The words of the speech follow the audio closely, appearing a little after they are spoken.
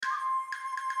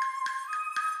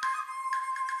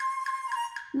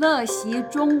乐习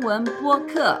中文播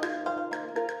客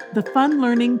The Fun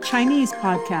Learning Chinese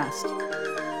Podcast.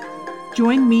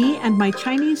 Join me and my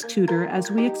Chinese tutor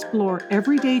as we explore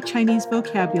everyday Chinese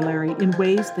vocabulary in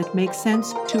ways that make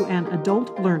sense to an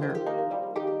adult learner.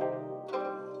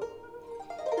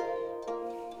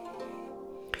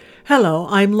 Hello,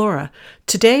 I'm Laura.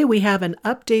 Today we have an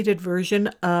updated version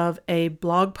of a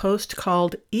blog post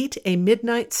called Eat a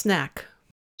Midnight Snack.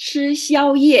 吃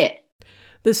宵夜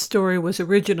This story was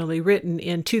originally written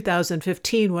in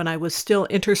 2015 when I was still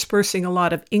interspersing a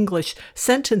lot of English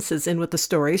sentences in with the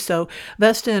story, so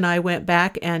Vesta and I went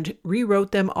back and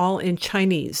rewrote them all in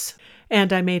Chinese.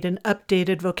 And I made an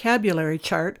updated vocabulary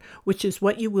chart, which is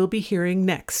what you will be hearing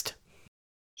next.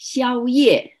 宵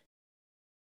夜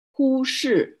忽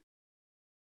视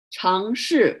尝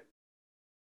试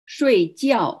睡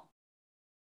觉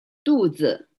肚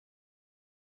子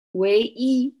唯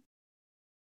一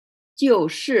就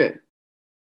是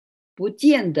不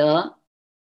见得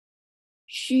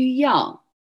需要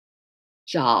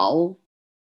找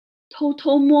偷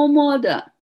偷摸摸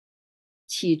的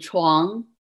起床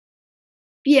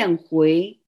变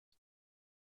回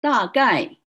大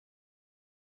概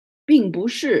并不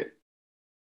是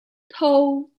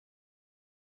偷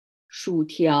薯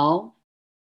条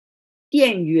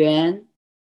店员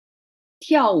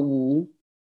跳舞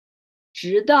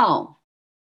直到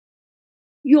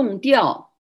用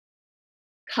掉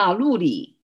卡路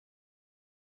里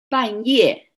半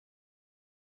夜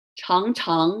常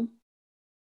常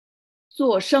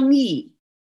做生意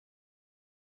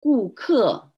顾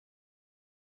客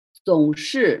总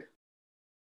是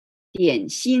点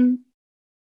心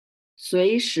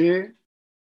随时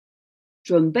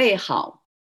准备好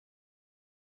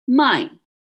卖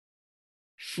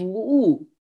服务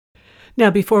Now,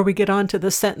 before we get on to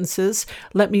the sentences,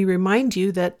 let me remind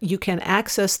you that you can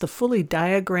access the fully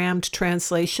diagrammed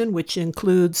translation, which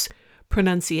includes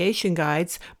pronunciation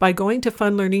guides, by going to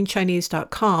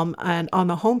funlearningchinese.com, and on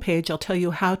the homepage I'll tell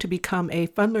you how to become a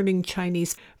Fun Learning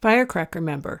Chinese Firecracker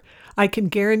member. I can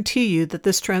guarantee you that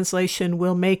this translation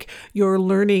will make your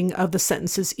learning of the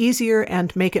sentences easier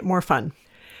and make it more fun.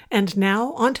 And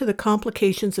now, on to the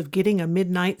complications of getting a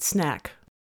midnight snack.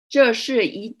 这是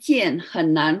一件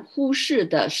很难忽视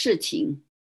的事情。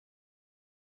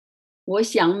我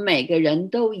想每个人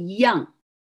都一样。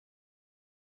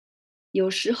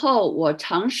有时候我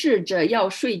尝试着要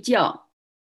睡觉，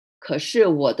可是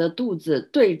我的肚子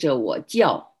对着我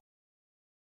叫。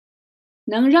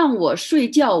能让我睡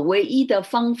觉唯一的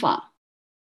方法，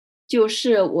就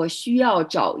是我需要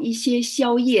找一些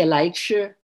宵夜来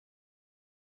吃。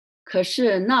可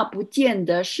是那不见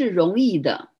得是容易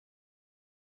的。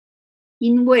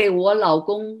因为我老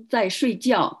公在睡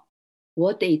觉，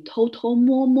我得偷偷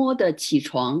摸摸的起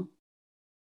床。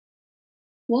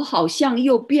我好像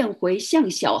又变回像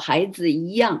小孩子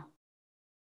一样。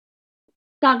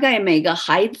大概每个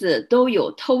孩子都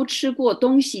有偷吃过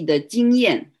东西的经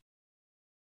验。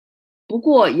不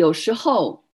过有时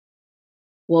候，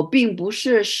我并不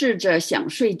是试着想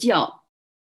睡觉。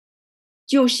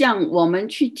就像我们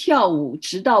去跳舞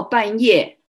直到半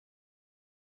夜。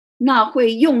那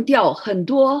会用掉很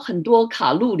多很多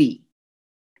卡路里。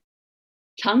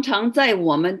常常在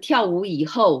我们跳舞以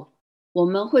后，我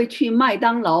们会去麦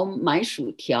当劳买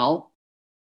薯条。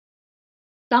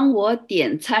当我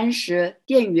点餐时，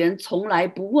店员从来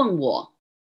不问我，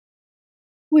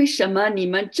为什么你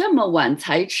们这么晚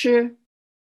才吃？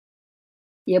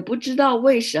也不知道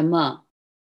为什么，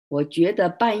我觉得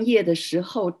半夜的时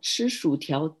候吃薯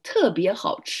条特别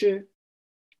好吃。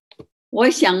我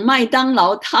想麦当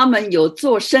劳他们有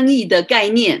做生意的概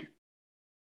念。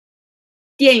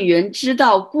店员知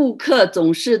道顾客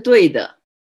总是对的。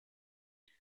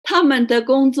他们的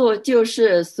工作就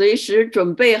是随时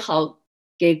准备好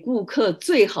给顾客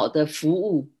最好的服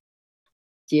务。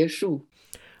结束。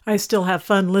I still have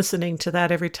fun listening to that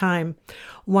every time.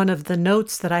 One of the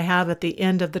notes that I have at the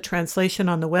end of the translation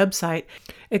on the website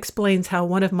explains how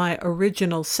one of my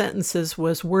original sentences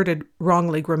was worded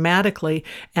wrongly grammatically,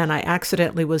 and I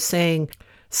accidentally was saying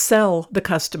sell the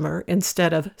customer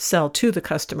instead of sell to the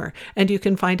customer. And you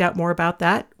can find out more about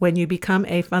that when you become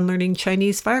a Fun Learning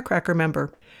Chinese Firecracker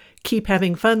member. Keep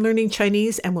having fun learning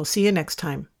Chinese, and we'll see you next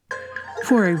time.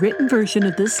 For a written version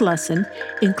of this lesson,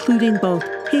 including both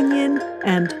Pinyin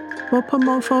and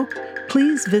Wopomofo,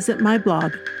 please visit my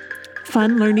blog,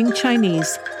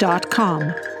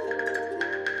 funlearningchinese.com.